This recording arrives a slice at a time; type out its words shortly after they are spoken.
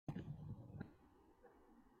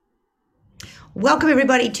Welcome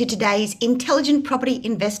everybody to today's Intelligent Property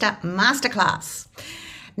Investor Masterclass.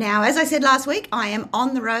 Now, as I said last week, I am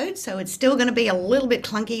on the road, so it's still going to be a little bit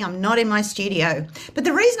clunky. I'm not in my studio. But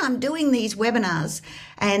the reason I'm doing these webinars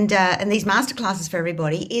and these masterclasses for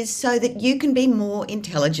everybody is so that you can be more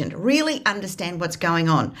intelligent, really understand what's going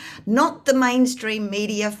on. Not the mainstream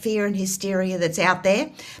media fear and hysteria that's out there,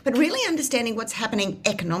 but really understanding what's happening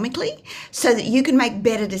economically so that you can make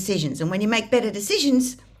better decisions. And when you make better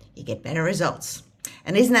decisions, you get better results.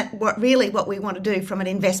 And isn't that what we want to do from an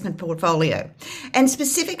investment portfolio? And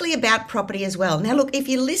specifically about property as well. Now, look, if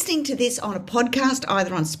you're listening to this on a podcast,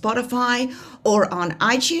 either on Spotify or on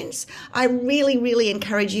iTunes, I really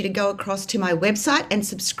encourage you to go across to my website and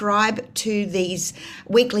subscribe to these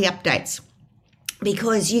weekly updates,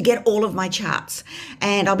 because you get all of my charts,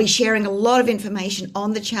 and I'll be sharing a lot of information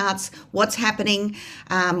on the charts, what's happening,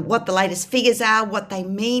 what the latest figures are, what they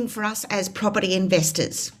mean for us as property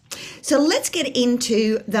investors. So let's get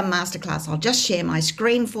into the masterclass. I'll just share my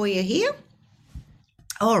screen for you here.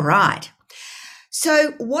 All right.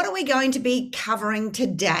 So what are we going to be covering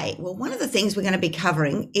today? Well, one of the things we're going to be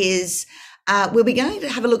covering is we'll be going to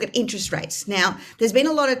have a look at interest rates. Now, there's been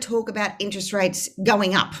a lot of talk about interest rates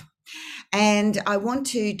going up, and I want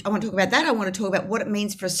to talk about that. I want to talk about what it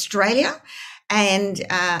means for Australia. And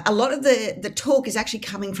a lot of the talk is actually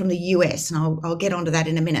coming from the US, and I'll get onto that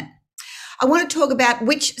in a minute. I want to talk about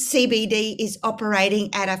which CBD is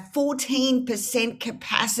operating at a 14%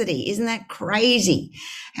 capacity. Isn't that crazy?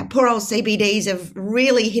 Our poor old CBDs have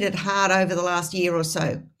really hit it hard over the last year or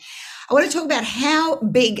so. I want to talk about how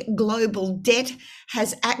big global debt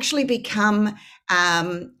has actually become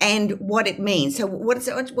and what it means. So what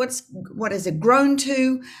has it grown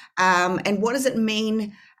to, and what does it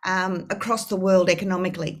mean across the world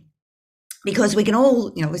economically? Because we can all,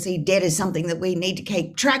 obviously debt is something that we need to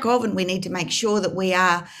keep track of and we need to make sure that we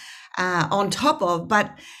are on top of,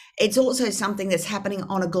 but it's also something that's happening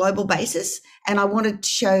on a global basis. And I wanted to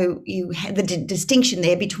show you the distinction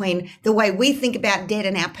there between the way we think about debt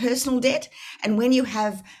and our personal debt, and when you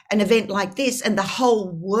have an event like this and the whole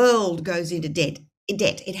world goes into debt,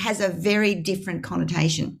 it has a very different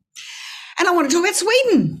connotation. And I want to talk about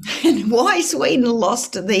Sweden and why Sweden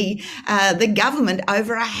lost the government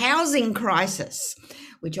over a housing crisis,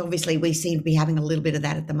 which obviously we seem to be having a little bit of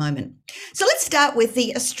that at the moment. So let's start with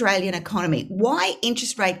the Australian economy. Why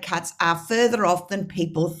interest rate cuts are further off than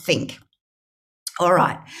people think. All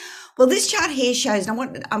right. Well, this chart here shows,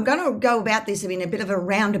 and I'm going to go about this in a bit of a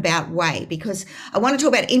roundabout way, because I want to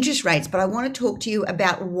talk about interest rates, but I want to talk to you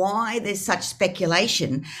about why there's such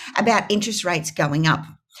speculation about interest rates going up.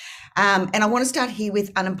 And I want to start here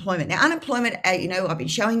with unemployment. Now, unemployment, I've been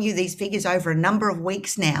showing you these figures over a number of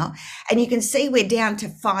weeks now, and you can see we're down to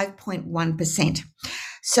 5.1%.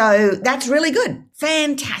 So that's really good.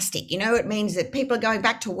 Fantastic. It means that people are going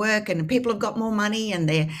back to work and people have got more money and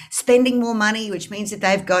they're spending more money, which means that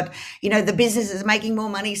they've got, the business is making more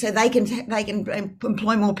money so they can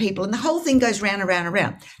employ more people. And the whole thing goes round and round and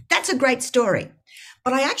round. That's a great story.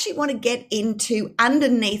 But I actually want to get into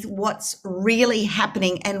underneath what's really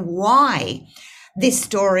happening and why this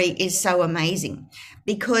story is so amazing,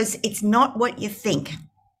 because it's not what you think.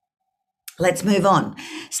 Let's move on.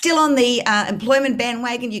 Still on the employment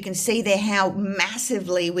bandwagon, you can see there how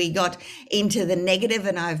massively we got into the negative,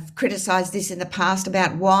 and I've criticized this in the past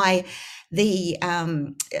about why the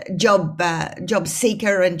job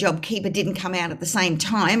seeker and job keeper didn't come out at the same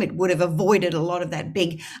time. It would have avoided a lot of that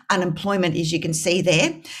big unemployment, as you can see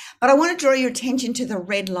there. But I want to draw your attention to the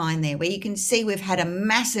red line there, where you can see we've had a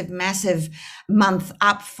massive month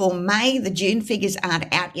up for May. The June figures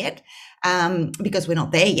aren't out yet because we're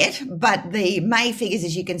not there yet, but the May figures,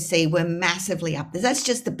 as you can see, were massively up. That's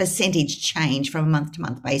just the percentage change from a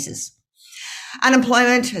month-to-month basis.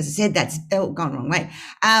 Unemployment, as I said, that's gone the wrong way.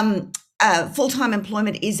 Full-time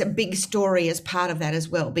employment is a big story as part of that as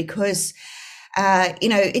well, because,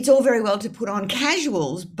 it's all very well to put on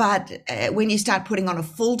casuals, but when you start putting on a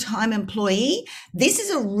full-time employee, this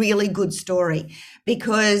is a really good story,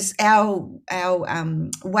 because our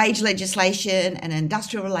wage legislation and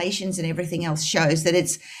industrial relations and everything else shows that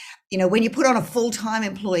it's, when you put on a full-time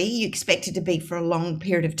employee, you expect it to be for a long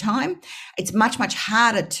period of time. It's much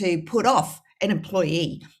harder to put off an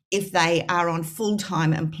employee if they are on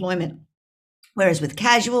full-time employment. Whereas with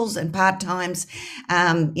casuals and part-times,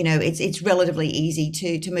 it's relatively easy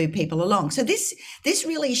to move people along. So this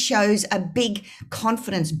really shows a big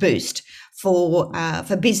confidence boost for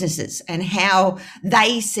businesses and how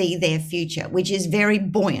they see their future, which is very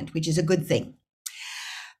buoyant, which is a good thing.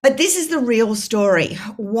 But this is the real story.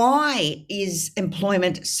 Why is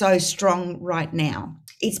employment so strong right now?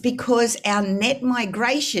 It's because our net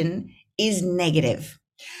migration is negative.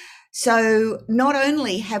 So not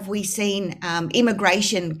only have we seen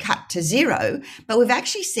immigration cut to zero, but we've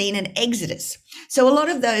actually seen an exodus. So a lot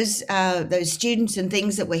of those students and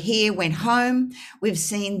things that were here went home. We've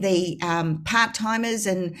seen the part-timers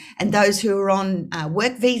and those who are on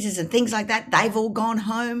work visas and things like that, they've all gone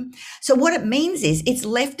home. So what it means is it's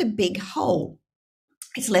left a big hole.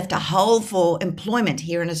 It's left a hole for employment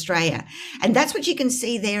here in Australia. And that's what you can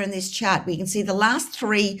see there in this chart. We can see the last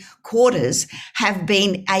 3 quarters have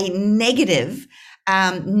been a negative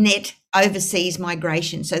net overseas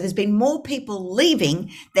migration. So there's been more people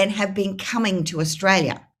leaving than have been coming to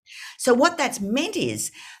Australia. So what that's meant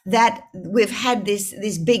is that we've had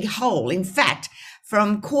this big hole. In fact,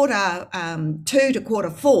 from quarter 2 to quarter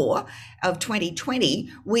 4 of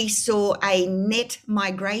 2020, we saw a net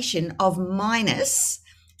migration of minus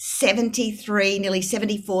 73, nearly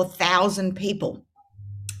 74,000 people.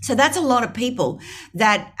 So that's a lot of people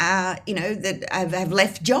that, that have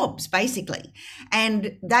left jobs, basically.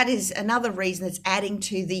 And that is another reason that's adding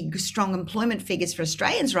to the strong employment figures for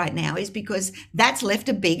Australians right now, is because that's left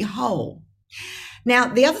a big hole. Now,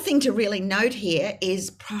 the other thing to really note here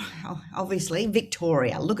is obviously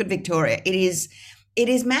Victoria. Look at Victoria. It is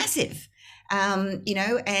massive.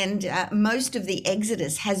 Most of the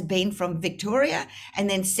exodus has been from Victoria, and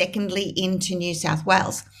then secondly into New South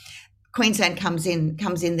Wales. Queensland comes in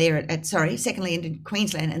there secondly into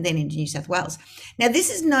Queensland and then into New South Wales. Now,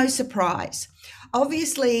 this is no surprise.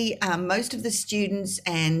 Obviously, most of the students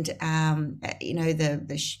and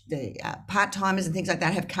the part-timers and things like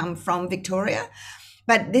that have come from Victoria.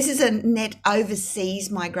 But this is a net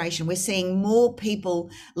overseas migration. We're seeing more people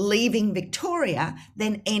leaving Victoria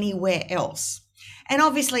than anywhere else. And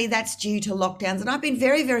obviously that's due to lockdowns. And I've been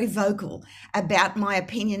very, very vocal about my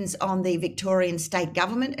opinions on the Victorian state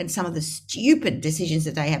government and some of the stupid decisions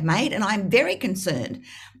that they have made. And I'm very concerned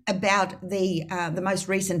about the most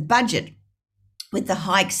recent budget, with the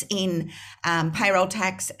hikes in payroll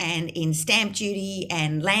tax and in stamp duty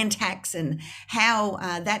and land tax, and how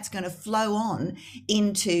that's going to flow on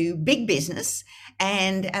into big business.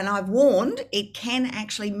 And I've warned it can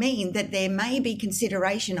actually mean that there may be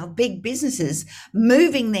consideration of big businesses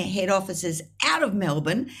moving their head offices out of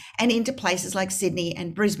Melbourne and into places like Sydney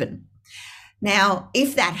and Brisbane. Now,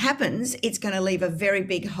 if that happens, it's going to leave a very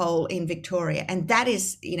big hole in Victoria. And that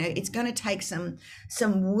is, it's going to take some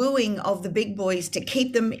wooing of the big boys to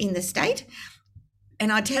keep them in the state.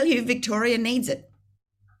 And I tell you, Victoria needs it.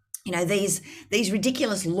 These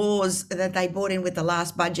ridiculous laws that they brought in with the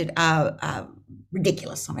last budget are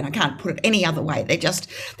ridiculous. I mean, I can't put it any other way. They're just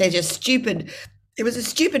stupid. It was a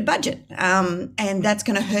stupid budget, and that's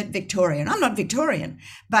going to hurt Victoria. And I'm not Victorian,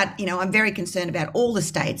 but, I'm very concerned about all the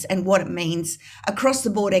states and what it means across the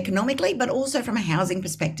board economically, but also from a housing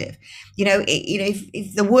perspective.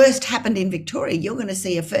 If the worst happened in Victoria, you're going to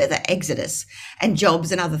see a further exodus and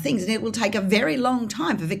jobs and other things, and it will take a very long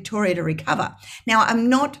time for Victoria to recover. Now, I'm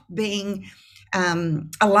not being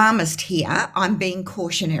alarmist here. I'm being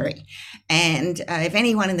cautionary. And if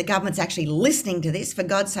anyone in the government's actually listening to this, for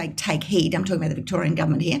God's sake, take heed. I'm talking about the Victorian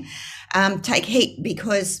government here. Take heed,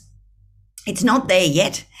 because it's not there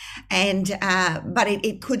yet, but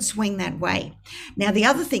it could swing that way. Now, the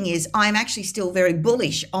other thing is, I'm actually still very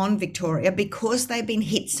bullish on Victoria because they've been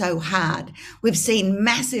hit so hard. We've seen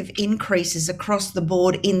massive increases across the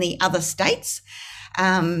board in the other states,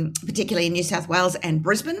 particularly in New South Wales and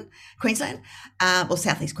Brisbane, Queensland,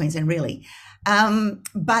 southeast Queensland, really.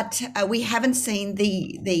 But we haven't seen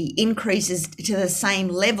the increases to the same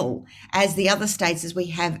level as the other states as we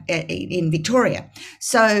have in Victoria.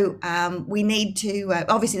 So we need to,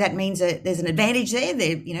 obviously that means that there's an advantage there.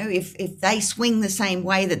 If they swing the same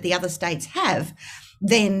way that the other states have,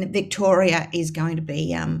 then Victoria is going to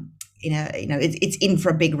be, it's in for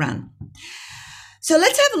a big run. So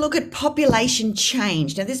let's have a look at population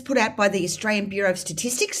change. Now, this is put out by the Australian Bureau of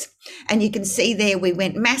Statistics, and you can see there we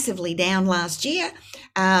went massively down last year.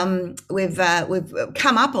 We've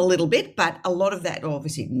come up a little bit, but a lot of that,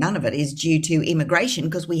 obviously none of it, is due to immigration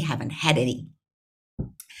because we haven't had any.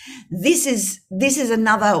 This is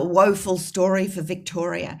another woeful story for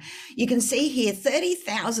Victoria. You can see here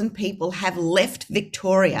 30,000 people have left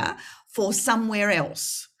Victoria for somewhere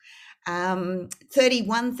else.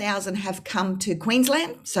 31,000 have come to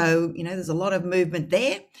Queensland, so there's a lot of movement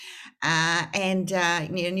there,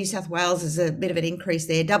 New South Wales is a bit of an increase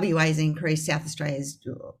there. WA's increased. South Australia's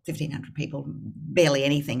 1,500 people, barely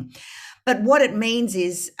anything. But what it means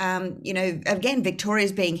is, again,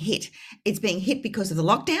 Victoria's being hit. It's being hit because of the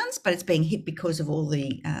lockdowns, but it's being hit because of all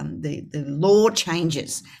the law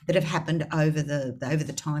changes that have happened over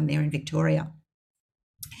the time there in Victoria.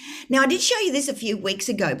 Now, I did show you this a few weeks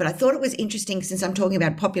ago, but I thought it was interesting since I'm talking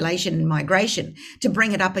about population and migration to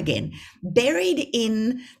bring it up again. Buried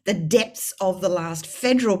in the depths of the last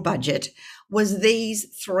federal budget was these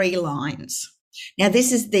three lines. Now,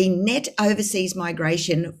 this is the net overseas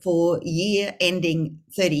migration for year ending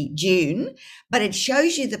 30 June, but it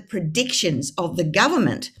shows you the predictions of the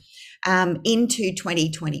government into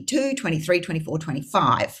 2022, 23, 24,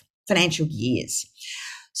 25 financial years.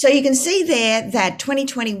 So you can see there that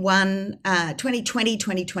 2020,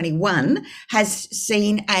 2021 has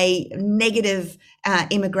seen a negative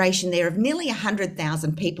immigration there of nearly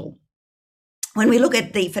 100,000 people. When we look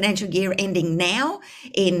at the financial year ending now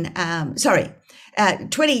in,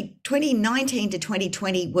 2019 to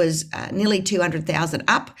 2020 was nearly 200,000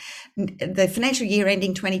 up. The financial year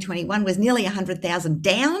ending 2021 was nearly 100,000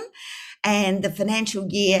 down. And the financial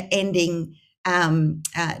year ending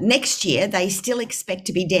next year, they still expect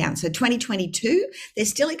to be down. So 2022, they're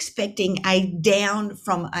still expecting a down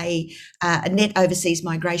from a net overseas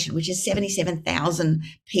migration, which is 77,000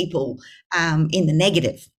 people in the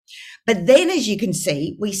negative. But then, as you can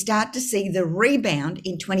see, we start to see the rebound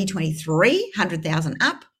in 2023, 100,000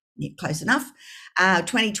 up, close enough.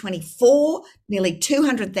 2024, nearly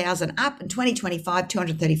 200,000 up, and 2025,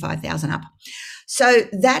 235,000 up. So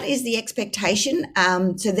that is the expectation.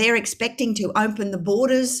 So they're expecting to open the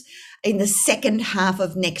borders in the second half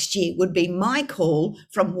of next year, would be my call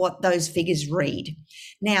from what those figures read.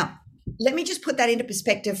 Now, let me just put that into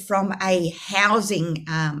perspective from a housing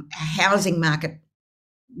market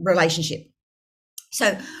relationship.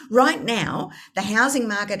 So right now, the housing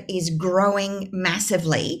market is growing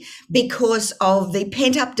massively because of the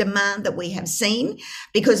pent-up demand that we have seen,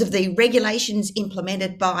 because of the regulations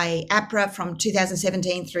implemented by APRA from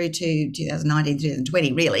 2017 through to 2019,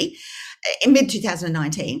 2020, really, in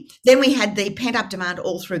mid-2019. Then we had the pent-up demand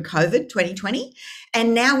all through COVID 2020,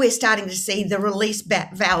 and now we're starting to see the release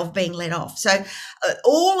valve being let off. So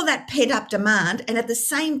all of that pent-up demand, and at the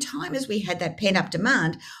same time as we had that pent-up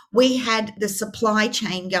demand, we had the supply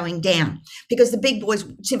chain going down because the big boys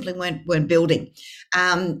simply weren't building.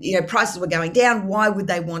 Prices were going down. Why would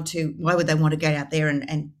they want to go out there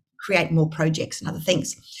and create more projects and other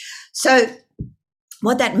things? So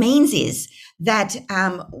what that means is that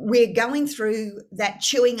we're going through that,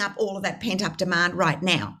 chewing up all of that pent-up demand right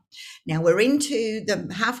now. Now we're into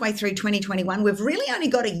the halfway through 2021. We've really only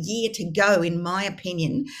got a year to go, in my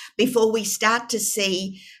opinion, before we start to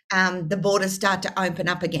see the borders start to open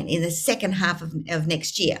up again in the second half of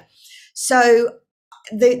next year. So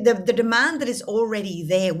the demand that is already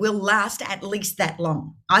there will last at least that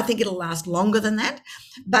long. I think it'll last longer than that,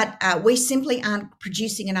 but we simply aren't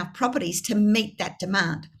producing enough properties to meet that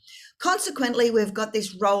demand. Consequently, we've got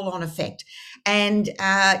this roll-on effect, and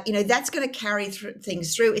that's going to carry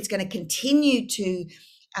things through. It's going to continue to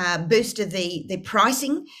boost the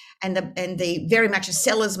pricing and the very much a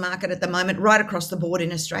seller's market at the moment right across the board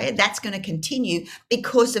in Australia. That's going to continue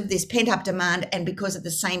because of this pent-up demand, and because at the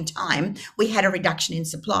same time we had a reduction in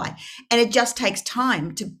supply, and it just takes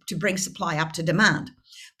time to bring supply up to demand.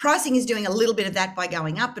 Pricing is doing a little bit of that by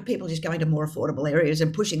going up, but people are just going to more affordable areas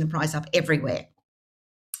and pushing the price up everywhere.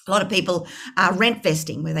 A lot of people are rent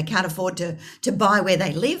vesting, where they can't afford to buy where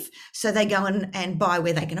they live, so they go and buy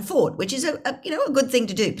where they can afford, which is a good thing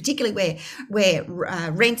to do, particularly where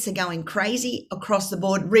rents are going crazy across the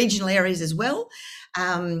board, regional areas as well,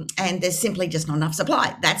 and there's simply just not enough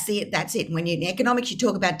supply. That's it. When you're in economics, you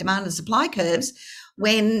talk about demand and supply curves.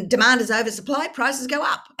 When demand is oversupplied, prices go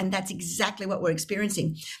up, and that's exactly what we're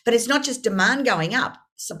experiencing. But it's not just demand going up.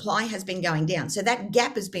 Supply has been going down. So that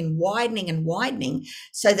gap has been widening and widening,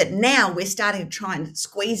 so that now we're starting to try and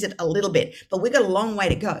squeeze it a little bit, but we've got a long way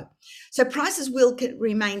to go. So prices will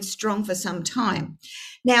remain strong for some time.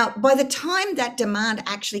 Now, by the time that demand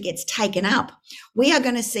actually gets taken up, we are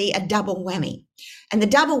going to see a double whammy. And the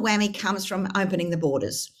double whammy comes from opening the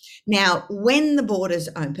borders. Now, when the borders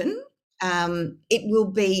open, it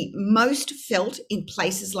will be most felt in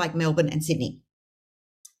places like Melbourne and Sydney.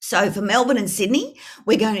 So for Melbourne and Sydney,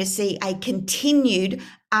 we're going to see a continued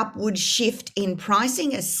upward shift in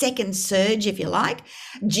pricing, a second surge, if you like,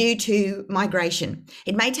 due to migration.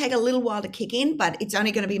 It may take a little while to kick in, but it's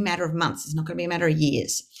only going to be a matter of months. It's not going to be a matter of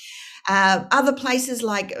years. Other places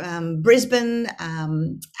like Brisbane,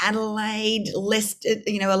 Adelaide, less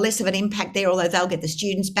of an impact there, although they'll get the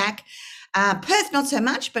students back. Perth, not so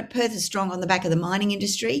much, but Perth is strong on the back of the mining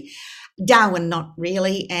industry. Darwin, not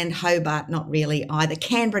really, and Hobart, not really either.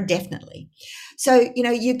 Canberra, definitely. So,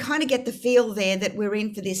 you kind of get the feel there that we're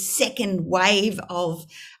in for this second wave of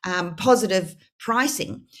positive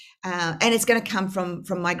pricing. and it's going to come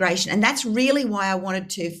from migration. And that's really why I wanted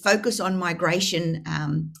to focus on migration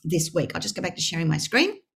this week. I'll just go back to sharing my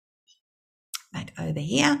screen. Back over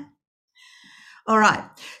here. All right.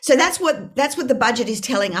 So that's what the budget is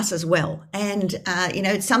telling us as well. And,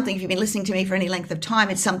 it's something, if you've been listening to me for any length of time,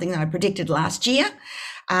 it's something that I predicted last year.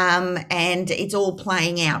 And it's all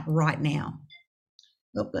playing out right now.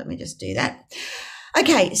 Let me just do that.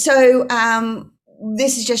 Okay. So,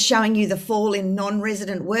 this is just showing you the fall in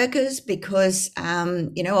non-resident workers because,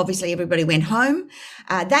 obviously everybody went home.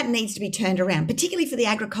 That needs to be turned around, particularly for the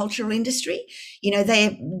agricultural industry.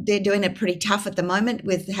 They're doing it pretty tough at the moment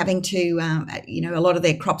with having to, a lot of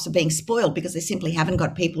their crops are being spoiled because they simply haven't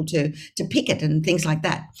got people to pick it and things like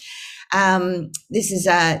that.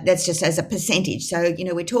 That's just as a percentage. So,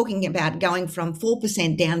 we're talking about going from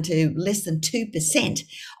 4% down to less than 2%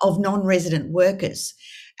 of non-resident workers.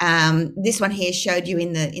 This one here showed you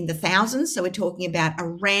in the thousands. So we're talking about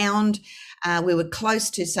around, we were close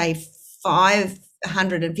to say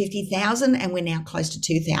 550,000 and we're now close to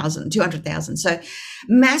 200,000. So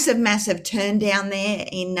massive turn down there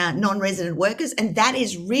in non-resident workers. And that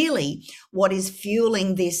is really what is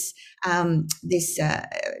fueling this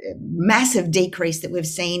massive decrease that we've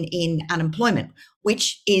seen in unemployment,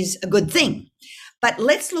 which is a good thing. But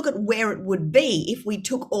let's look at where it would be if we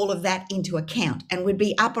took all of that into account, and we'd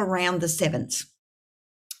be up around the sevens.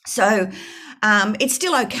 So it's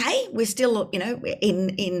still okay. We're still,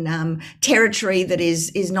 in territory that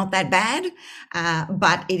is not that bad,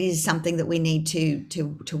 but it is something that we need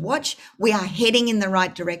to watch. We are heading in the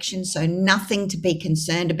right direction, so nothing to be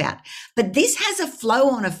concerned about. But this has a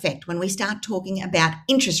flow-on effect when we start talking about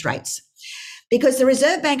interest rates. Because the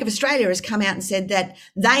Reserve Bank of Australia has come out and said that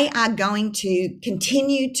they are going to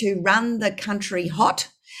continue to run the country hot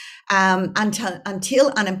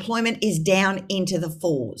until unemployment is down into the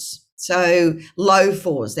fours. So low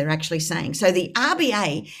fours, they're actually saying. So the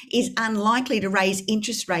RBA is unlikely to raise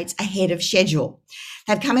interest rates ahead of schedule.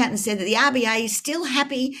 They've come out and said that the RBA is still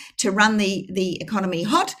happy to run the economy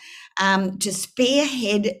hot, to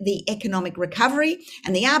spearhead the economic recovery.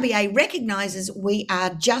 And the RBA recognises we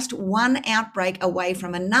are just one outbreak away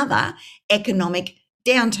from another economic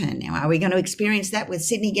downturn. Now, are we going to experience that with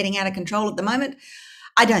Sydney getting out of control at the moment?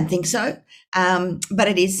 I don't think so, but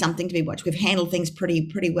it is something to be watched. We've handled things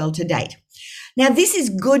pretty well to date. Now, this is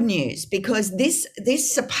good news because this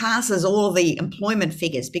surpasses all of the employment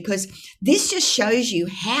figures, because this just shows you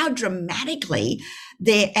how dramatically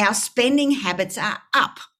our spending habits are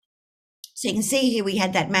up. So you can see here we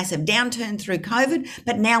had that massive downturn through COVID,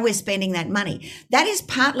 but now we're spending that money. That is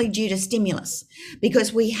partly due to stimulus,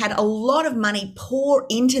 because we had a lot of money pour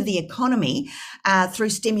into the economy through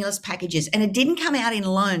stimulus packages, and it didn't come out in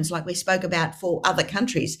loans like we spoke about for other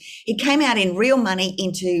countries. It came out in real money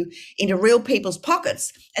into real people's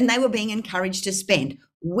pockets, and they were being encouraged to spend,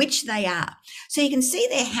 which they are. So you can see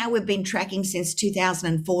there how we've been tracking since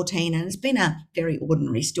 2014, and it's been a very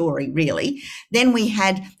ordinary story, really. Then we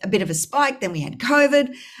had a bit of a spike, then we had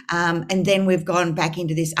COVID, and then we've gone back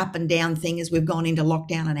into this up and down thing as we've gone into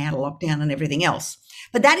lockdown and out of lockdown and everything else.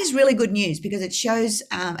 But that is really good news because it shows,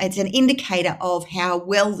 it's an indicator of how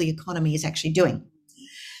well the economy is actually doing.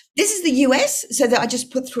 This is the US, so that I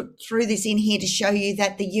just put through this in here to show you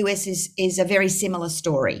that the US is a very similar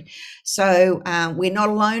story. So we're not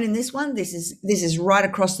alone in this one. This is right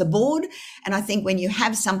across the board. And I think when you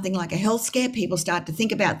have something like a health scare, people start to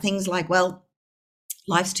think about things like, well,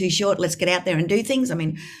 life's too short, let's get out there and do things. I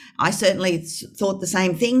mean, I certainly thought the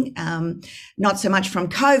same thing, not so much from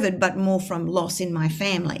COVID, but more from loss in my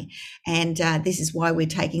family. And this is why we're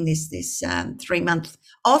taking this 3-month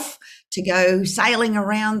off to go sailing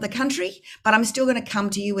around the country. But I'm still going to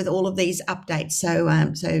come to you with all of these updates, so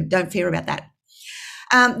don't fear about that.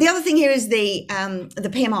 The other thing here is the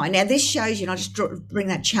PMI. Now, this shows you, and I'll just bring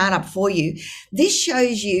that chart up for you. This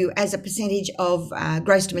shows you as a percentage of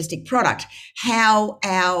gross domestic product how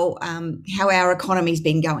our economy's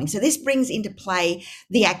been going. So this brings into play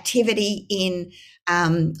the activity in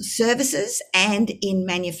services and in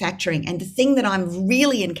manufacturing. And the thing that I'm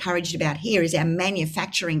really encouraged about here is our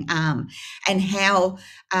manufacturing arm, and how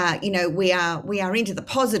we are into the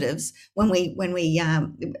positives when we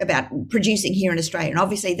about producing here in Australia. And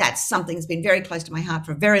obviously that's something that's been very close to my heart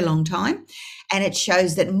for a very long time. And it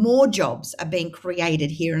shows that more jobs are being created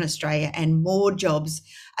here in Australia, and more jobs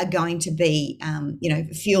are going to be,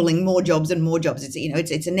 fueling more jobs and more jobs.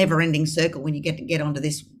 It's a never-ending circle when you get onto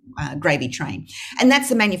this gravy train. And that's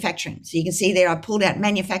the manufacturing. So you can see there, I pulled out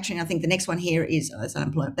manufacturing. I think the next one here is, that's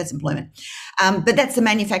unemployment, that's employment. But that's the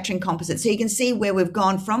manufacturing composite. So you can see where we've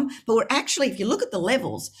gone from, but we're actually, if you look at the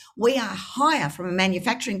levels, we are higher from a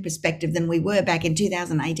manufacturing perspective than we were back in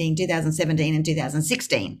 2018, 2017 and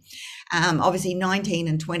 2016. Obviously 19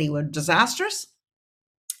 and 20 were disastrous.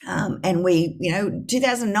 And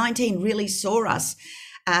 2019 really saw us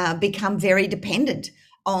become very dependent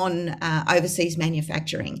on overseas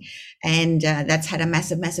manufacturing, and that's had a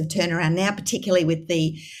massive turnaround now, particularly with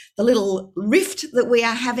the little rift that we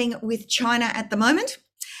are having with China at the moment,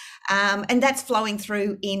 and that's flowing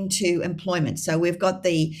through into employment. So we've got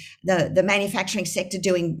the manufacturing sector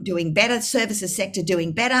doing better, services sector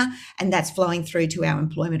doing better, and that's flowing through to our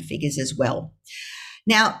employment figures as well.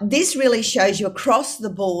 Now, this really shows you across the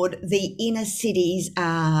board, the inner cities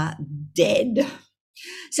are dead.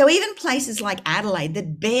 So even places like Adelaide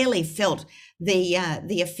that barely felt the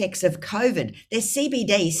effects of COVID, their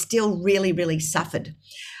CBD still really suffered.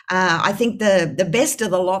 I think the best of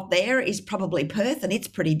the lot there is probably Perth, and it's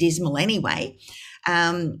pretty dismal anyway.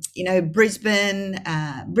 Brisbane's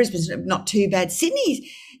not too bad.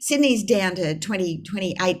 Sydney's down to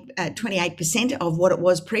 28% of what it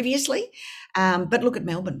was previously. But look at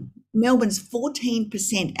Melbourne. Melbourne's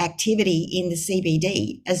 14% activity in the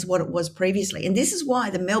CBD as what it was previously. And this is why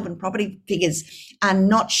the Melbourne property figures are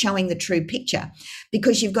not showing the true picture,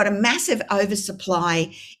 because you've got a massive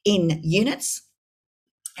oversupply in units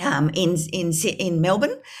in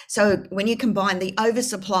Melbourne. So when you combine the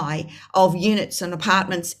oversupply of units and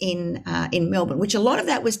apartments in Melbourne, which a lot of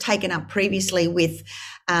that was taken up previously with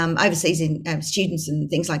overseas students and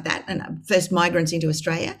things like that, and first migrants into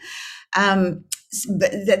Australia,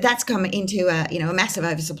 but that's come into a massive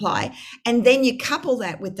oversupply. And then you couple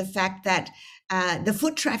that with the fact that the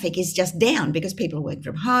foot traffic is just down because people are working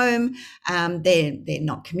from home. They're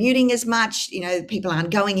not commuting as much. People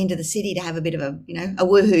aren't going into the city to have a bit of a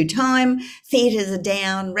woohoo time. Theatres are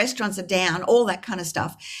down, restaurants are down, all that kind of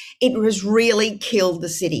stuff. It has really killed the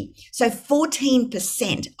city. So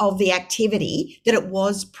 14% of the activity that it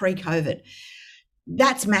was pre-COVID.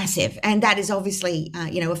 That's massive, and that is obviously,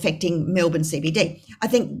 affecting Melbourne CBD. I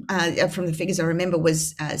think from the figures I remember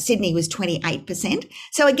was Sydney was 28%.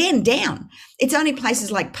 So again, down. It's only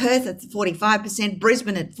places like Perth at 45%,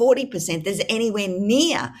 Brisbane at 40% that's anywhere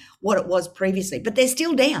near what it was previously, but they're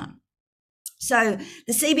still down. So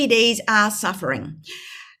the CBDs are suffering.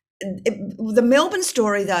 The Melbourne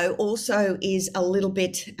story, though, also is a little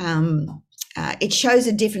bit... it shows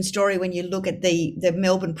a different story when you look at the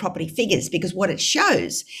Melbourne property figures, because what it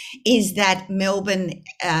shows is that Melbourne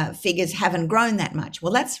figures haven't grown that much.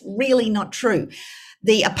 Well, that's really not true.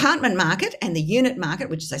 The apartment market and the unit market,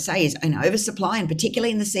 which, as I say, is an oversupply, and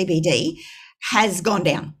particularly in the CBD, has gone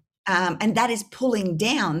down. And that is pulling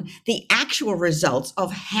down the actual results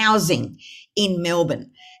of housing in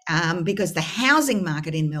Melbourne. Because the housing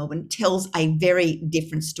market in Melbourne tells a very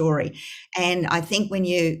different story. And I think when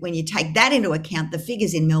you take that into account, the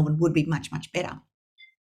figures in Melbourne would be much better.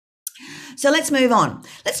 So let's move on.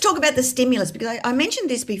 Let's talk about the stimulus, because I mentioned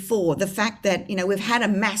this before, the fact that, we've had a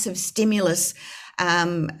massive stimulus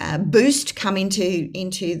boost come into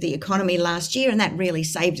the economy last year, and that really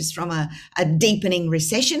saved us from a deepening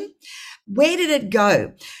recession. Where did it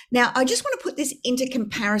go? Now, I just want to put this into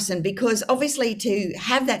comparison, because obviously to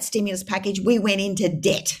have that stimulus package, we went into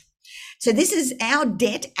debt. So this is our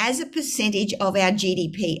debt as a percentage of our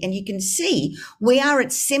GDP. And you can see we are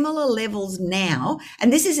at similar levels now.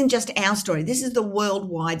 And this isn't just our story. This is the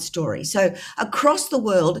worldwide story. So across the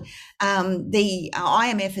world, the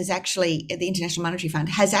IMF has actually, the International Monetary Fund,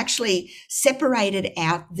 has actually separated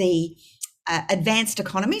out the advanced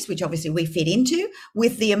economies, which obviously we fit into,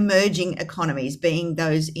 with the emerging economies, being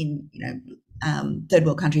those in third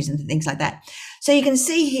world countries and things like that. So you can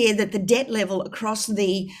see here that the debt level across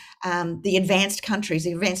the advanced countries,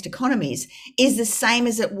 the advanced economies, is the same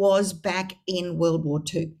as it was back in World War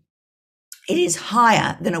II. It is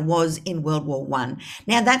higher than it was in World War I.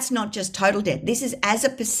 Now, that's not just total debt. This is as a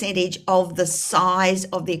percentage of the size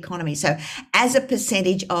of the economy. So as a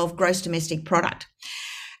percentage of gross domestic product.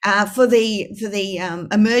 For the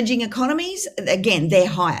emerging economies, again, they're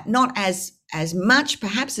higher, not as much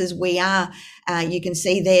perhaps as we are. You can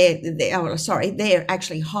see they're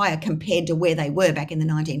actually higher compared to where they were back in the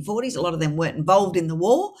 1940s. A lot of them weren't involved in the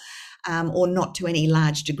war, or not to any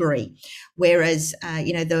large degree. Whereas,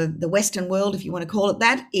 the Western world, if you want to call it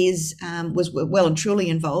that, was well and truly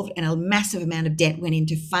involved, and a massive amount of debt went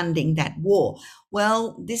into funding that war.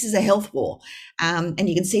 Well, this is a health war, and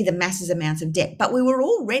you can see the massive amounts of debt. But we were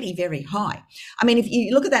already very high. I mean, if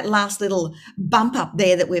you look at that last little bump up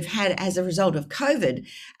there that we've had as a result of COVID,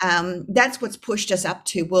 that's what's pushed us up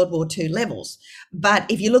to World War II levels. But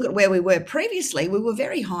if you look at where we were previously, we were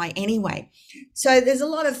very high anyway. So there's a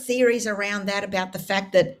lot of theories around that, about the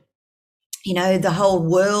fact that the whole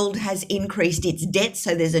world has increased its debt.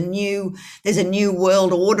 So there's a new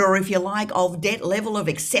world order, if you like, of debt level, of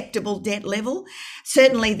acceptable debt level.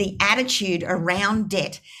 Certainly the attitude around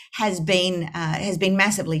debt has been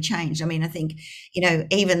massively changed. I mean, I think,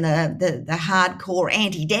 even the hardcore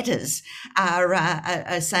anti-debtors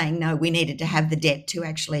are saying, no, we needed to have the debt to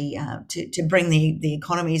actually to bring the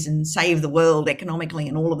economies and save the world economically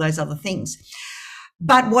and all of those other things.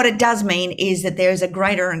 But what it does mean is that there is a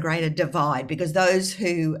greater and greater divide, because those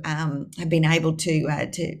who have been able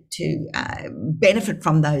to benefit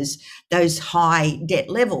from those high debt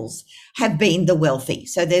levels have been the wealthy.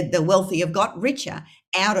 So the wealthy have got richer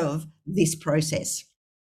out of this process.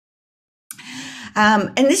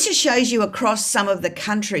 And this just shows you across some of the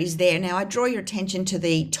countries there. Now, I draw your attention to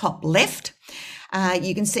the top left.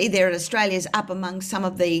 You can see there Australia's up among some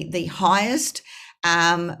of the highest.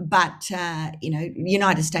 But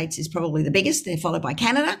United States is probably the biggest. They're followed by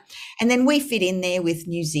Canada. And then we fit in there with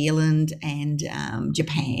New Zealand and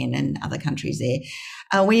Japan and other countries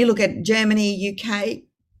there. When you look at Germany, UK,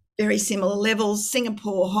 very similar levels.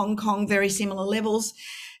 Singapore, Hong Kong, very similar levels.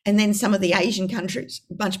 And then some of the Asian countries,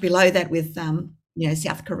 much below that, with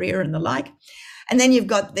South Korea and the like. And then you've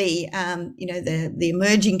got the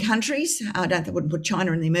emerging countries. I wouldn't put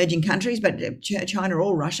China in the emerging countries, but China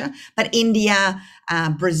or Russia. But India,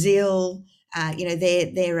 Brazil,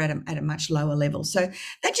 they're at a much lower level. So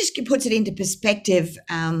that just puts it into perspective,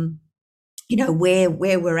 where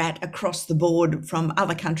we're at across the board from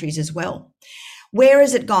other countries as well. Where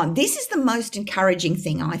has it gone? This is the most encouraging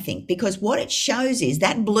thing, I think, because what it shows is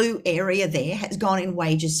that blue area there has gone in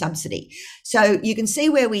wages subsidy. So you can see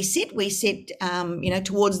where we sit. We sit,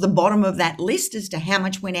 towards the bottom of that list as to how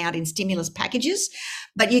much went out in stimulus packages.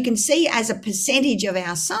 But you can see as a percentage of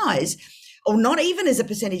our size, or not even as a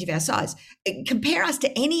percentage of our size, compare us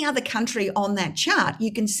to any other country on that chart,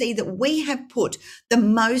 you can see that we have put the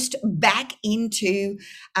most back into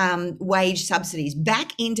wage subsidies,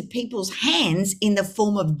 back into people's hands in the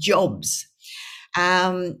form of jobs.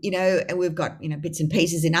 And we've got, bits and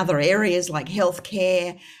pieces in other areas like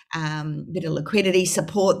healthcare, bit of liquidity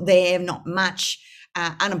support there, not much.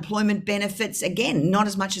 Unemployment benefits, again, not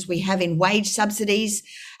as much as we have in wage subsidies.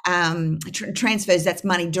 Transfers, that's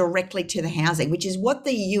money directly to the housing, which is what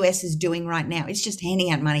the US is doing right now. It's just handing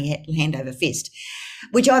out money hand over fist,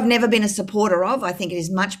 which I've never been a supporter of. I think it is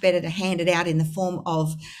much better to hand it out in the form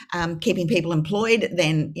of keeping people employed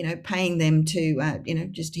than, paying them to,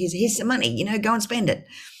 just here's some money, go and spend it.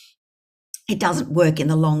 It doesn't work in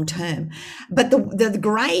the long term. But the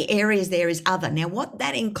grey areas there is other. Now, what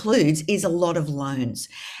that includes is a lot of loans.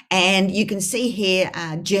 And you can see here,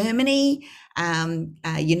 Germany,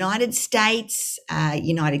 United States,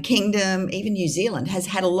 United Kingdom, even New Zealand has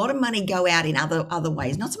had a lot of money go out in other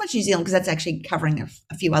ways. Not so much New Zealand, because that's actually covering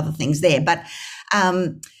a few other things there. But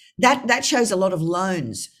that shows a lot of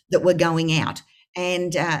loans that were going out.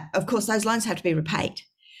 And, of course, those loans have to be repaid.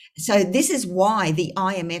 So this is why the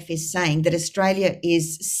IMF is saying that Australia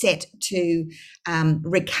is set to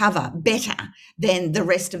recover better than the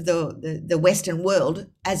rest of the Western world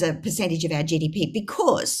as a percentage of our GDP,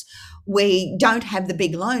 because we don't have the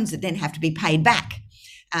big loans that then have to be paid back.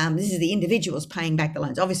 This is the individuals paying back the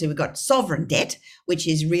loans. Obviously, we've got sovereign debt, which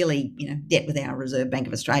is really, debt with our Reserve Bank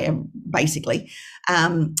of Australia, basically.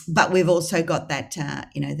 But we've also got that,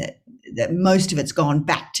 that most of it's gone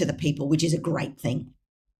back to the people, which is a great thing.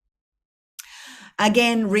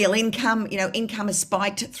 Again, real income, income has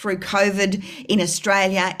spiked through COVID in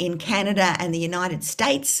Australia, in Canada and the United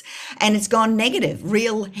States, and it's gone negative.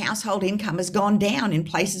 Real household income has gone down in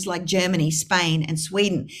places like Germany, Spain and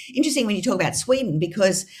Sweden. Interesting when you talk about Sweden,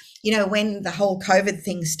 because, when the whole COVID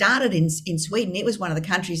thing started in Sweden, it was one of the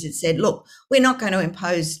countries that said, look, we're not going to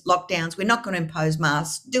impose lockdowns. We're not going to impose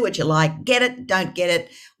masks. Do what you like. Get it, don't get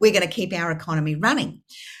it. We're going to keep our economy running.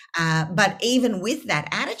 But even with that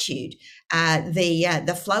attitude,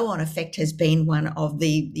 the flow-on effect has been one of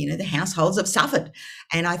the households have suffered.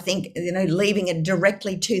 And I think, leaving it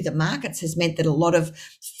directly to the markets has meant that a lot of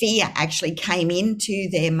fear actually came into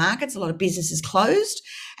their markets. A lot of businesses closed,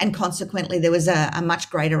 and consequently there was a much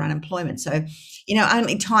greater unemployment. So,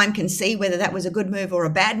 only time can see whether that was a good move or a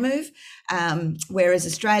bad move. Whereas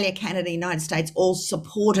Australia, Canada, United States all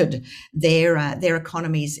supported their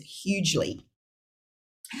economies hugely.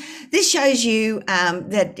 This shows you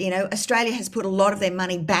that Australia has put a lot of their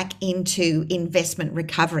money back into investment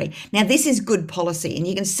recovery. Now, this is good policy, and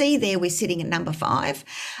you can see there we're sitting at number 5,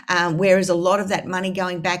 whereas a lot of that money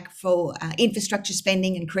going back for infrastructure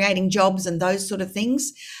spending and creating jobs and those sort of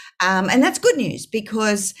things. And that's good news,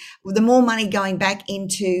 because the more money going back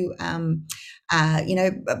into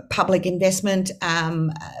public investment,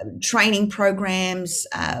 training programs,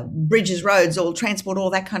 bridges, roads, all transport,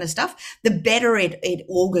 all that kind of stuff, the better it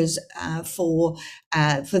augurs for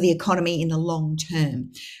the economy in the long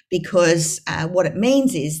term, because what it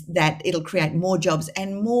means is that it'll create more jobs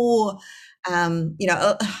and more. I'm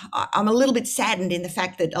a little bit saddened in the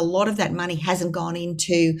fact that a lot of that money hasn't gone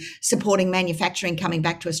into supporting manufacturing coming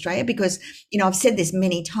back to Australia, because, I've said this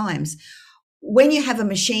many times. When you have a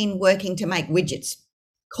machine working to make widgets,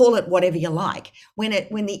 call it whatever you like, when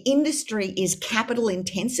the industry is capital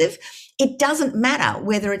intensive, it doesn't matter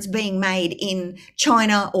whether it's being made in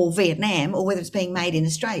China or Vietnam or whether it's being made in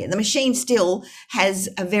Australia. The machine still has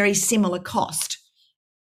a very similar cost.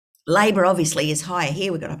 Labour obviously is higher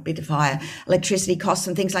here. We've got a bit of higher electricity costs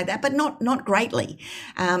and things like that, but not greatly.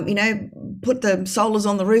 Put the solars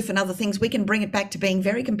on the roof and other things, we can bring it back to being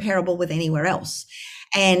very comparable with anywhere else.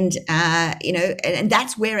 And, and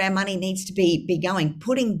that's where our money needs to be going,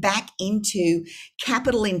 putting back into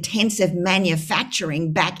capital intensive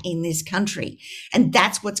manufacturing back in this country. And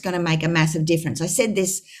that's what's going to make a massive difference. I said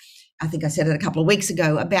this, I think I said it a couple of weeks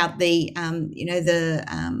ago, about the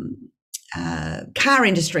car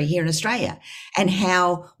industry here in Australia, and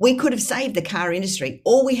how we could have saved the car industry.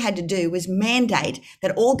 All we had to do was mandate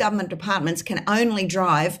that all government departments can only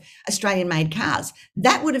drive Australian-made cars.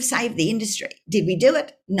 That would have saved the industry. Did we do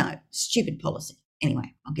it? No. Stupid policy.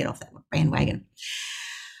 Anyway, I'll get off that bandwagon.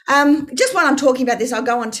 Just while I'm talking about this, I'll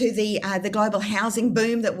go on to the global housing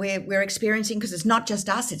boom that we're experiencing, because it's not just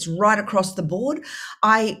us, it's right across the board.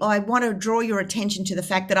 I want to draw your attention to the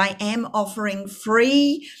fact that I am offering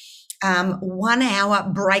free 1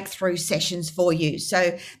 hour breakthrough sessions for you.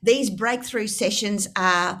 So these breakthrough sessions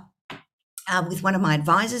are with one of my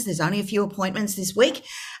advisors. There's only a few appointments this week,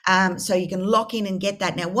 so you can lock in and get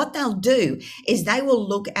that. Now, what they'll do is they will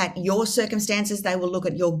look at your circumstances, they will look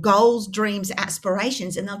at your goals, dreams,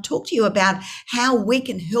 aspirations, and they'll talk to you about how we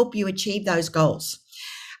can help you achieve those goals.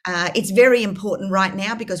 It's very important right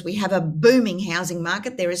now because we have a booming housing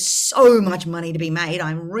market. There is so much money to be made.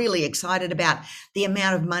 I'm really excited about the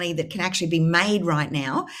amount of money that can actually be made right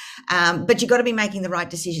now. But you've got to be making the right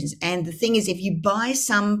decisions. And the thing is, if you buy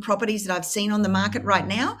some properties that I've seen on the market right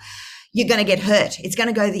now, you're going to get hurt. It's going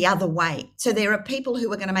to go the other way. So there are people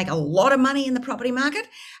who are going to make a lot of money in the property market,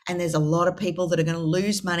 and there's a lot of people that are going to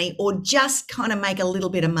lose money or just kind of make a little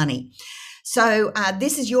bit of money. So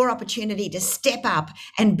this is your opportunity to step up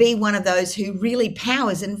and be one of those who really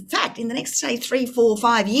powers. In fact, in the next, say, 3, 4,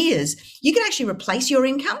 5 years, you can actually replace your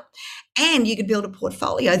income, and you could build a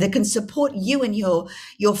portfolio that can support you and your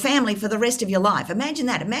family for the rest of your life. Imagine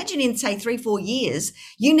that. Imagine in, say, 3, 4 years,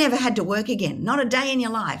 you never had to work again, not a day in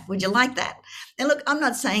your life. Would you like that? Now, look, I'm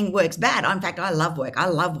not saying work's bad. In fact, I love work. I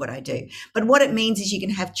love what I do. But what it means is you can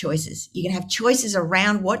have choices. You can have choices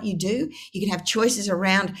around what you do. You can have choices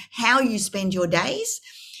around how you spend your days.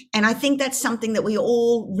 And I think that's something that we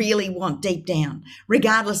all really want deep down,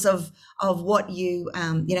 regardless of what you,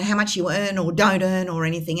 how much you earn or don't earn or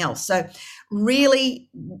anything else. So really,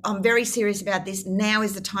 I'm very serious about this. Now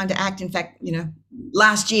is the time to act. In fact,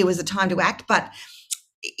 last year was the time to act, but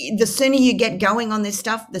the sooner you get going on this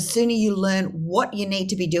stuff, the sooner you learn what you need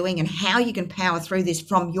to be doing and how you can power through this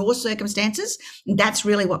from your circumstances. And that's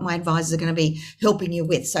really what my advisors are going to be helping you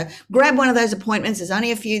with. So grab one of those appointments. There's only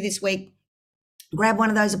a few this week. Grab one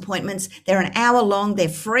of those appointments. They're an hour long. They're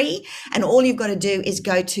free. And all you've got to do is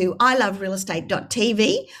go to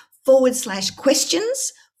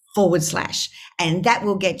iloverealestate.tv/questions/ and that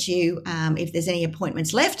will get you, if there's any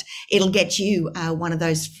appointments left, it'll get you one of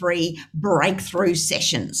those free breakthrough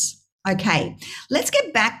sessions. Okay, let's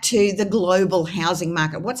get back to the global housing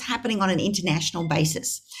market. What's happening on an international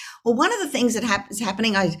basis? Well, one of the things that is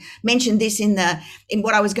happening, I mentioned this in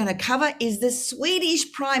what I was going to cover, is the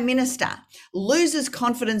Swedish Prime Minister loses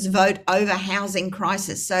confidence vote over housing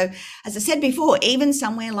crisis. So, as I said before, even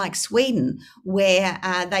somewhere like Sweden, where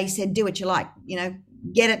they said, do what you like,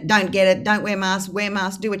 get it, don't get it, don't wear masks,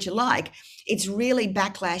 do what you like. It's really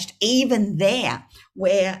backlashed even there,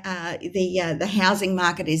 where the housing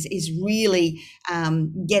market is really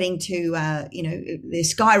getting to they're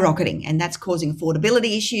skyrocketing, and that's causing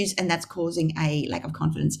affordability issues, and that's causing a lack of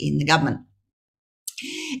confidence in the government.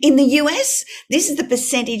 In the US, this is the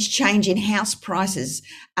percentage change in house prices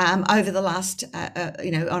over the last, on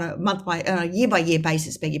a year-by-year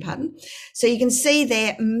basis, beg your pardon. So you can see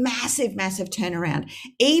there, massive turnaround,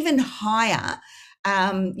 even higher.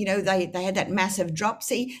 They had that massive drop.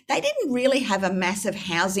 See, they didn't really have a massive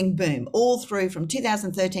housing boom all through from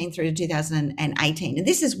 2013 through to 2018. And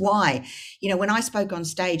this is why, when I spoke on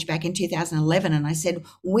stage back in 2011 and I said,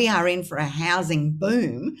 we are in for a housing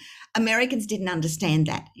boom, Americans didn't understand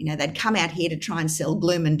that. They'd come out here to try and sell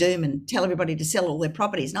gloom and doom and tell everybody to sell all their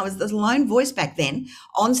properties. And I was the lone voice back then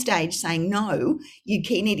on stage saying, no, you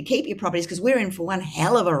need to keep your properties because we're in for one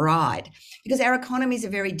hell of a ride, because our economies are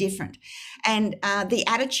very different. And the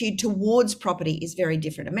attitude towards property is very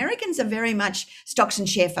different. Americans are very much stocks and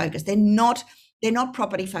share focused. They're not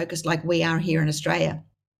property focused like we are here in Australia.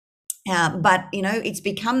 But it's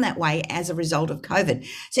become that way as a result of COVID.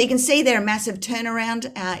 So you can see there a massive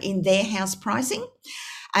turnaround in their house pricing.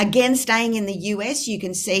 Again, staying in the US, you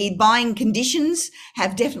can see buying conditions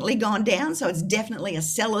have definitely gone down. So it's definitely a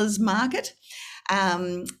seller's market.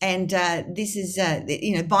 This is,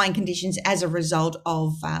 buying conditions as a result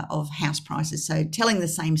of house prices. So telling the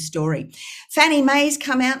same story. Fannie Mae's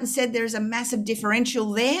come out and said there's a massive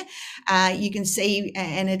differential there. You can see,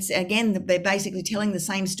 and it's, again, they're basically telling the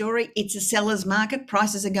same story. It's a seller's market.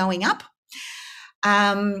 Prices are going up.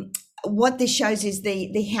 What this shows is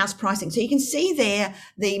the house pricing. So you can see there,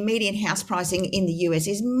 the median house pricing in the US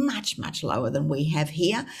is much lower than we have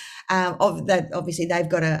here. Obviously, they've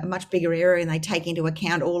got a much bigger area and they take into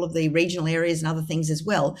account all of the regional areas and other things as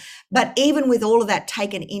well. But even with all of that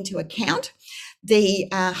taken into account, the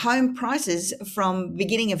home prices from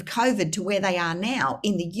beginning of COVID to where they are now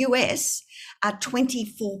in the US are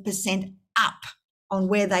 24% up on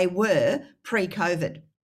where they were pre-COVID.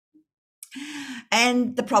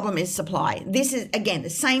 And the problem is supply. This is, again, the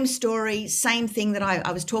same story, same thing that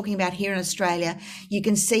I was talking about here in Australia. You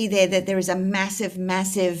can see there that there is a massive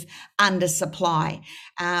undersupply.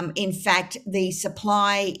 In fact, the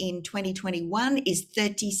supply in 2021 is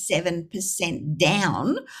 37%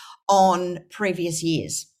 down on previous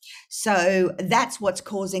years. So that's what's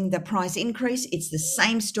causing the price increase. It's the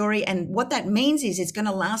same story. And what that means is it's going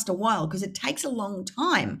to last a while because it takes a long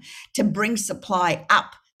time to bring supply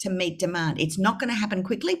up to meet demand. It's not going to happen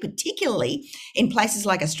quickly, particularly in places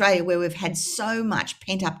like Australia where we've had so much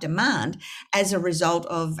pent-up demand as a result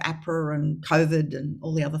of APRA and COVID and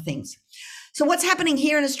all the other things. So what's happening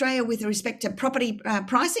here in Australia with respect to property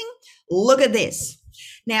pricing? Look at this.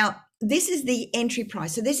 Now, this is the entry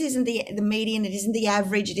price. So this isn't the median, it isn't the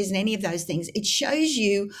average, it isn't any of those things. It shows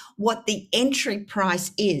you what the entry price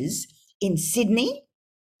is in Sydney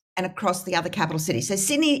and across the other capital cities. So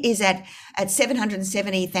Sydney is at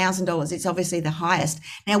 $770,000. It's obviously the highest.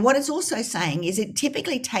 Now, what it's also saying is it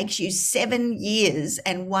typically takes you 7 years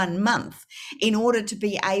and 1 month in order to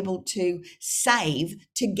be able to save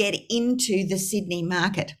to get into the Sydney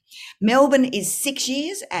market. Melbourne is 6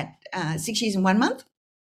 years at 6 years and 1 month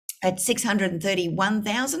at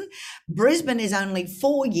 631,000. Brisbane is only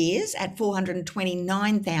 4 years at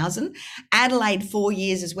 429,000. Adelaide 4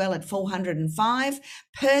 years as well at 405.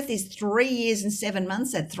 Perth is 3 years and 7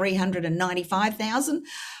 months at 395,000.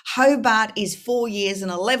 Hobart is 4 years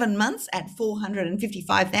and 11 months at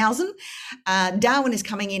 455,000. Darwin is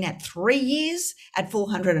coming in at 3 years at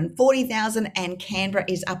 440,000, and Canberra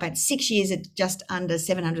is up at 6 years at just under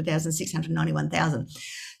 700,000, 691,000.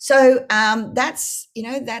 So that's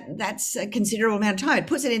a considerable amount of time. It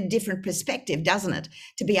puts it in a different perspective, doesn't it?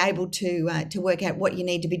 To be able to work out what you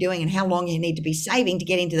need to be doing and how long you need to be saving to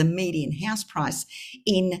get into the median house price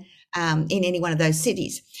in any one of those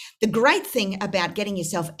cities. The great thing about getting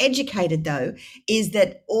yourself educated, though, is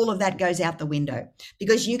that all of that goes out the window,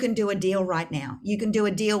 because you can do a deal right now. You can do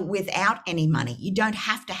a deal without any money. You don't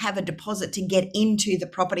have to have a deposit to get into the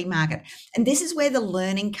property market. And this is where the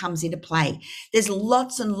learning comes into play. There's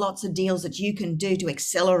lots and lots of deals that you can do to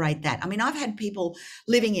accelerate that. I mean, I've had people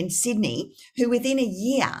living in Sydney who within a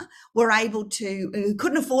year were able to, who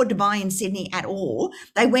couldn't afford to buy in Sydney at all.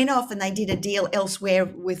 They went off and they did a deal elsewhere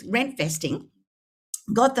with rent vesting,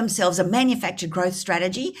 got themselves a manufactured growth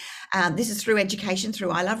strategy. This is through education,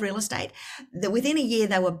 through I Love Real Estate. Within a year,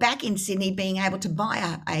 they were back in Sydney being able to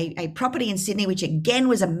buy a property in Sydney, which again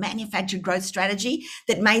was a manufactured growth strategy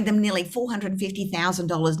that made them nearly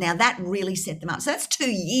 $450,000. Now that really set them up. So that's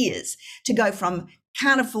 2 years to go from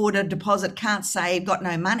can't afford a deposit, can't save, got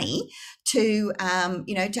no money, to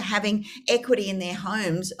to having equity in their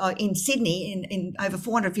homes in Sydney in over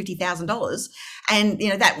 $450,000, and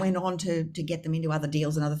that went on to get them into other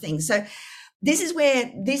deals and other things. So this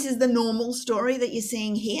is the normal story that you're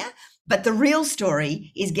seeing here. But the real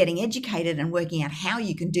story is getting educated and working out how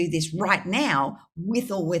you can do this right now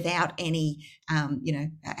with or without any,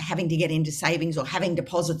 having to get into savings or having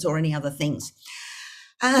deposits or any other things.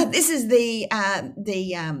 This is the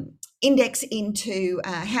index into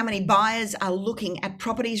how many buyers are looking at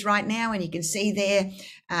properties right now, and you can see there,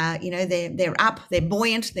 they're up, they're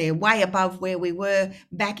buoyant, they're way above where we were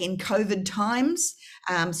back in COVID times.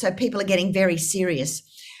 So people are getting very serious.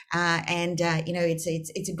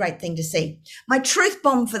 It's a great thing to see. My truth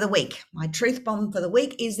bomb for the week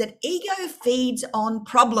is that ego feeds on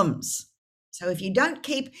problems. So if you don't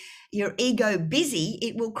keep your ego busy,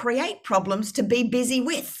 it will create problems to be busy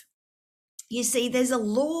with. You see, there's a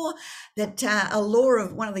law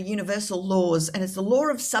of one of the universal laws, and it's the law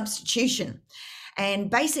of substitution. And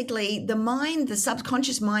basically, the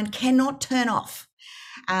subconscious mind cannot turn off.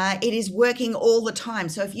 It is working all the time.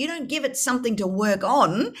 So if you don't give it something to work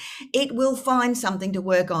on, it will find something to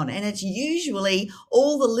work on. And it's usually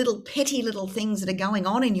all the little petty little things that are going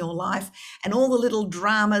on in your life and all the little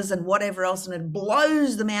dramas and whatever else, and it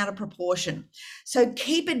blows them out of proportion. So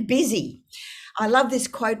keep it busy. I love this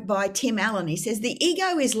quote by Tim Allen. He says, the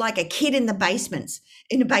ego is like a kid in a basement.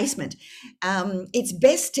 It's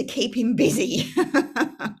best to keep him busy.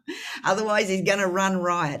 Otherwise, he's going to run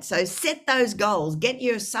riot. So set those goals. Get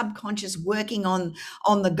your subconscious working on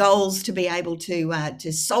the goals to be able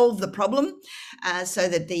to solve the problem so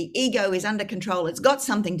that the ego is under control. It's got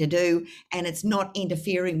something to do, and it's not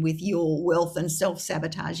interfering with your wealth and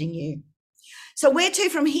self-sabotaging you. So where to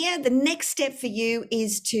from here? The next step for you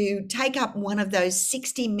is to take up one of those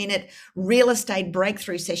 60-minute real estate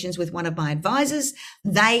breakthrough sessions with one of my advisors.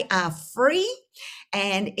 They are free.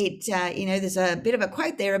 And there's a bit of a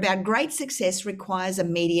quote there about great success requires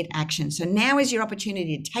immediate action. So now is your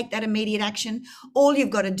opportunity to take that immediate action. All you've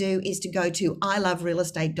got to do is to go to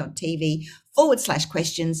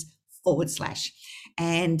iloverealestate.tv/questions/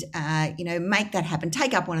 and make that happen.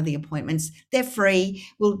 Take up one of the appointments. They're free.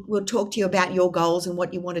 We'll talk to you about your goals and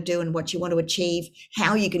what you want to do and what you want to achieve,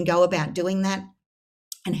 how you can go about doing that,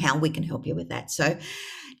 and how we can help you with that. So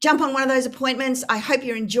jump on one of those appointments. I hope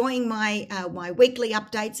you're enjoying my weekly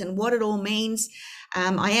updates and what it all means.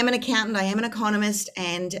 I am an accountant, I am an economist,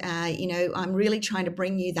 and I'm really trying to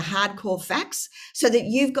bring you the hardcore facts so that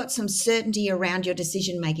you've got some certainty around your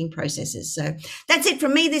decision-making processes. So that's it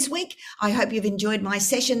from me this week. I hope you've enjoyed my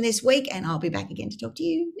session this week, and I'll be back again to talk to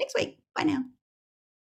you next week. Bye now.